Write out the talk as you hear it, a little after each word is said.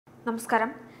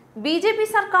നമസ്കാരം. ബി.ജെ.പി.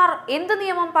 സർക്കാർ എന്ത്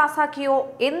നിയമം പാസാക്കിയോ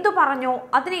എന്തു പറഞ്ഞോ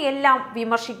അതിനെയെല്ലാം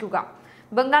വിമർശിക്കുക.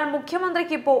 ബംഗാൾ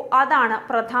മുഖ്യമന്ത്രിക്ക് ഇപ്പോൾ അതാണ്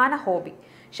പ്രധാന ഹോബി.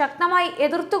 ശക്തമായി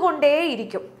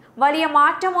എതിർത്തുകൊണ്ടേയിരിക്കും. വലിയ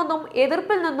മാറ്റമൊന്നും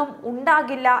എതിർപ്പിൽ നിന്നും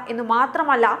ഉണ്ടാകില്ല എന്ന്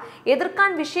മാത്രമല്ല, എതിർക്കാൻ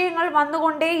വിഷയങ്ങൾ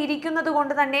വന്നുകൊണ്ടേയിരിക്കുന്നത്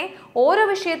കൊണ്ട് തന്നെ ഓരോ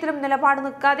വിഷയത്തിലും നിലപാട്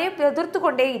നിൽക്കാതെ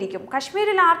എതിർത്തുകൊണ്ടേയിരിക്കും.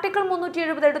 കശ്മീരിൽ ആർട്ടിക്കിൾ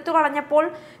 370 എടുത്തു കളഞ്ഞപ്പോൾ,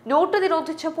 നോട്ട്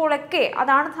നിരോധിച്ചപ്പോഴൊക്കെ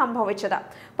അതാണ് സംഭവിച്ചത്.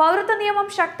 പൗരത്വ നിയമം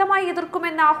ശക്തമായി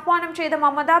എതിർക്കുമെന്ന് ആഹ്വാനം ചെയ്ത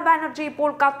മമതാബാനർജി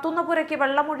ഇപ്പോൾ കത്തുന്ന പുരയ്ക്ക്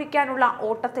വെള്ളമൊഴിക്കാനുള്ള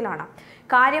ഓട്ടത്തിലാണ്.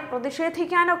 കാര്യം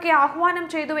പ്രതിഷേധിക്കാനൊക്കെ ആഹ്വാനം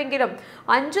ചെയ്തുവെങ്കിലും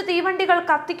 5 തീവണ്ടികൾ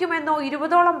കത്തിക്കുമെന്നോ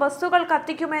 20ഓളം ബസ്സുകൾ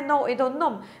കത്തിക്കുമെന്നോ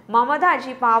ഇതൊന്നും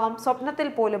മമതാജി പാവം സ്വപ്നത്തിൽ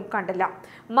പോലും കണ്ടില്ല.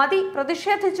 മതി,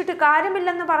 പ്രതിഷേധിച്ചിട്ട്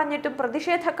കാര്യമില്ലെന്ന് പറഞ്ഞിട്ടും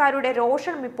പ്രതിഷേധക്കാരുടെ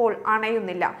രോഷം ഇപ്പോൾ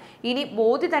അണയുന്നില്ല. ഇനി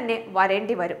മോദി തന്നെ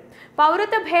വരേണ്ടി വരും.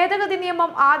 പൗരത്വ ഭേദഗതി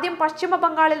നിയമം ആദ്യം പശ്ചിമ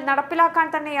ബംഗാളിൽ നടപ്പിലാക്കാൻ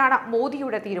തന്നെയാണ്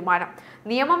മോദിയുടെ തീരുമാനം.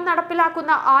 നിയമം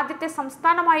നടപ്പിലാക്കുന്ന ആദ്യത്തെ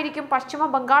സംസ്ഥാനമായിരിക്കും പശ്ചിമ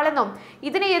ബംഗാളെന്നും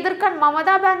ഇതിനെ എതിർക്കാൻ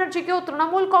മമതാ ബാനർജിക്കോ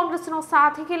തൃണമൂൽ കോൺഗ്രസിനോ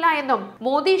സാധിക്കില്ല എന്നും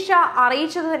മോദി ഷാ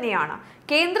അറിയിച്ചത് തന്നെയാണ്.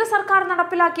 കേന്ദ്ര സർക്കാർ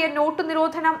നടപ്പിലാക്കിയ നോട്ട്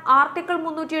നിരോധനം, ആർട്ടിക്കിൾ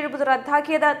 370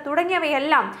 റദ്ദാക്കിയത്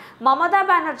തുടങ്ങിയവയെല്ലാം മമതാ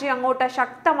ബാനർജി അങ്ങോട്ട്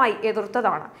ശക്തമായി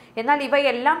എതിർത്തതാണ്. എന്നാൽ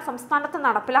ഇവയെല്ലാം സംസ്ഥാനത്ത്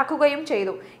നടപ്പിലാക്കുകയും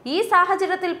ചെയ്തു. ഈ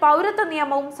സാഹചര്യത്തിൽ പൗരത്വ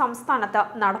നിയമവും സംസ്ഥാനത്ത്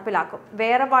നടപ്പിലാക്കും.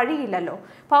 വേറെ വഴിയില്ലല്ലോ.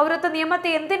 പൗരത്വ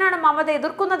നിയമത്തെ എന്തിനാണ് മമത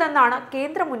എതിർക്കുന്നതെന്നാണ്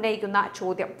കേന്ദ്രം ഉന്നയിക്കുന്ന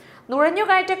ചോദ്യം.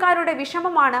 നുഴഞ്ഞുകയറ്റക്കാരുടെ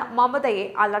വിഷമമാണ് മമതയെ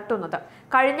അലട്ടുന്നത്.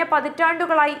 കഴിഞ്ഞ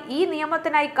പതിറ്റാണ്ടുകളായി ഈ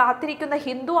നിയമത്തിനായി കാത്തിരിക്കുന്ന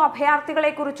ഹിന്ദു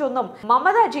അഭയാർത്ഥികളെ കുറിച്ചൊന്നും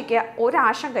മമതാജിക്ക്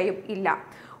ഒരാശങ്കയും ഇല്ല.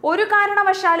 ഒരു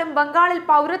കാരണവശാലും ബംഗാളിൽ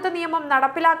പൗരത്വ നിയമം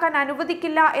നടപ്പിലാക്കാൻ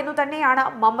അനുവദിക്കില്ല എന്നു തന്നെയാണ്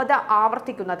മമത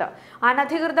ആവർത്തിക്കുന്നത്.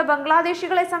 അനധികൃത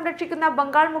ബംഗ്ലാദേശികളെ സംരക്ഷിക്കുന്ന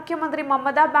ബംഗാൾ മുഖ്യമന്ത്രി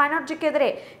മമതാ ബാനർജിക്കെതിരെ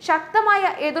ശക്തമായ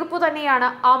എതിർപ്പു തന്നെയാണ്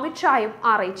അമിത്ഷായും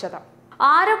അറിയിച്ചത്.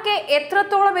 ആരൊക്കെ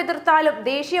എത്രത്തോളം എതിർത്താലും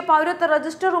ദേശീയ പൗരത്വ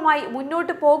രജിസ്റ്ററുമായി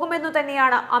മുന്നോട്ട് പോകുമെന്നു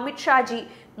തന്നെയാണ് അമിത്ഷാജി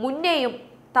മുന്നേയും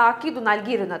താക്കീതു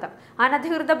നൽകിയിരുന്നത്.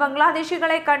 അനധികൃത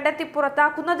ബംഗ്ലാദേശികളെ കണ്ടെത്തി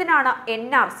പുറത്താക്കുന്നതിനാണ്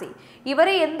NRC.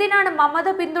 ഇവരെ എന്തിനാണ് മമത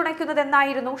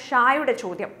പിന്തുണയ്ക്കുന്നതെന്നായിരുന്നു ഷായുടെ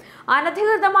ചോദ്യം.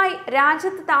 അനധികൃതമായി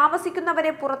രാജ്യത്ത്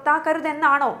താമസിക്കുന്നവരെ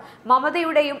പുറത്താക്കരുതെന്നാണോ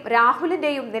മമതയുടെയും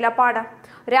രാഹുലിന്റെയും നിലപാട്?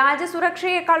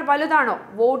 രാജ്യസുരക്ഷയേക്കാൾ വലുതാണോ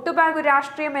വോട്ട് ബാങ്ക്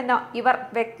രാഷ്ട്രീയമെന്ന് ഇവർ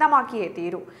വ്യക്തമാക്കിയേ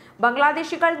തീരൂ.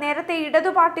 ബംഗ്ലാദേശികൾ നേരത്തെ ഇടതു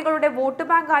പാർട്ടികളുടെ വോട്ട്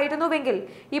ബാങ്ക് ആയിരുന്നുവെങ്കിൽ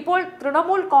ഇപ്പോൾ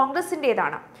തൃണമൂൽ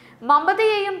കോൺഗ്രസിന്റേതാണ്.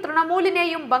 മമതയെയും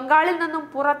തൃണമൂലിനെയും ബംഗാളിൽ നിന്നും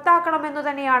പുറത്താക്കണമെന്നു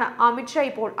തന്നെയാണ് അമിത്ഷാ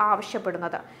ഇപ്പോൾ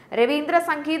ആവശ്യപ്പെടുന്നത്. രവീന്ദ്ര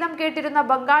സംഗീതം കേട്ടിരുന്ന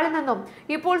ബംഗാളിൽ നിന്നും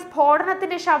ഇപ്പോൾ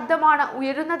സ്ഫോടനത്തിന്റെ ശബ്ദമാണ്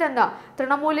ഉയരുന്നതെന്ന്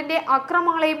തൃണമൂലിന്റെ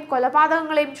അക്രമങ്ങളെയും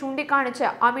കൊലപാതകങ്ങളെയും ചൂണ്ടിക്കാണിച്ച്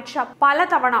അമിത്ഷാ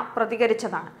പലതവണ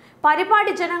പ്രതികരിച്ചതാണ്.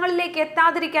 പരിപാടി ജനങ്ങളിലേക്ക്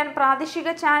എത്താതിരിക്കാൻ പ്രാദേശിക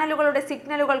ചാനലുകളുടെ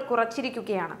സിഗ്നലുകൾ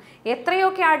കുറച്ചിരിക്കുകയാണ്.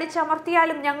 എത്രയൊക്കെ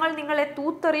അടിച്ചമർത്തിയാലും ഞങ്ങൾ നിങ്ങളെ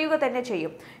തൂത്തെറിയുക തന്നെ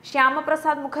ചെയ്യും.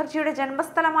 ശ്യാമപ്രസാദ് മുഖർജിയുടെ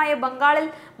ജന്മസ്ഥലമായ ബംഗാളിൽ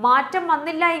മാറ്റം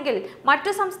വന്നില്ല എങ്കിൽ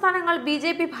മറ്റു സംസ്ഥാനങ്ങൾ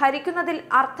BJP ഭരിക്കുന്നതിൽ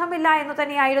അർത്ഥമില്ല എന്ന്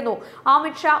തന്നെയായിരുന്നു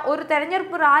അമിത്ഷാ ഒരു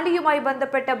തെരഞ്ഞെടുപ്പ് റാലിയുമായി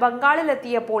ബന്ധപ്പെട്ട്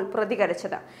ബംഗാളിലെത്തിയപ്പോൾ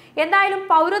പ്രതികരിച്ചത്. എന്തായാലും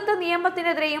പൗരത്വ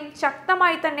നിയമത്തിനെതിരെയും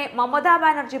ശക്തമായി തന്നെ മമതാ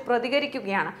ബാനർജി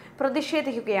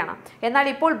പ്രതിഷേധിക്കുകയാണ്. എന്നാൽ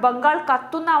ഇപ്പോൾ ബംഗാൾ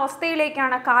കത്തുന്ന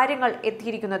അവസ്ഥയിലേക്കാണ് കാര്യങ്ങൾ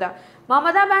എത്തിയിരിക്കുന്നത്.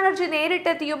 മമതാ ബാനർജി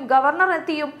നേരിട്ടെത്തിയും ഗവർണർ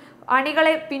എത്തിയും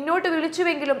അണികളെ പിന്നോട്ട്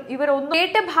വിളിച്ചുവെങ്കിലും ഇവരൊന്നും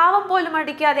കേട്ട ഭാവം പോലും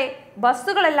അടിക്കാതെ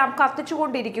ബസ്സുകളെല്ലാം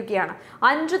കത്തിച്ചുകൊണ്ടിരിക്കുകയാണ്.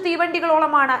 5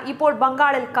 തീവണ്ടികളോളമാണ് ഇപ്പോൾ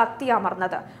ബംഗാളിൽ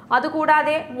കത്തിയമർന്നത്.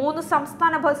 അതുകൂടാതെ 3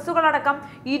 സംസ്ഥാന ബസ്സുകളടക്കം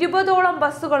 20ഓളം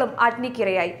ബസ്സുകളും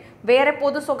അഗ്നിക്കിരയായി. വേറെ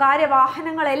പൊതു സ്വകാര്യ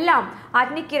വാഹനങ്ങളെല്ലാം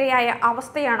അഗ്നിക്കിരയായ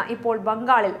അവസ്ഥയാണ് ഇപ്പോൾ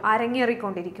ബംഗാളിൽ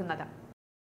അരങ്ങേറിക്കൊണ്ടിരിക്കുന്നത്.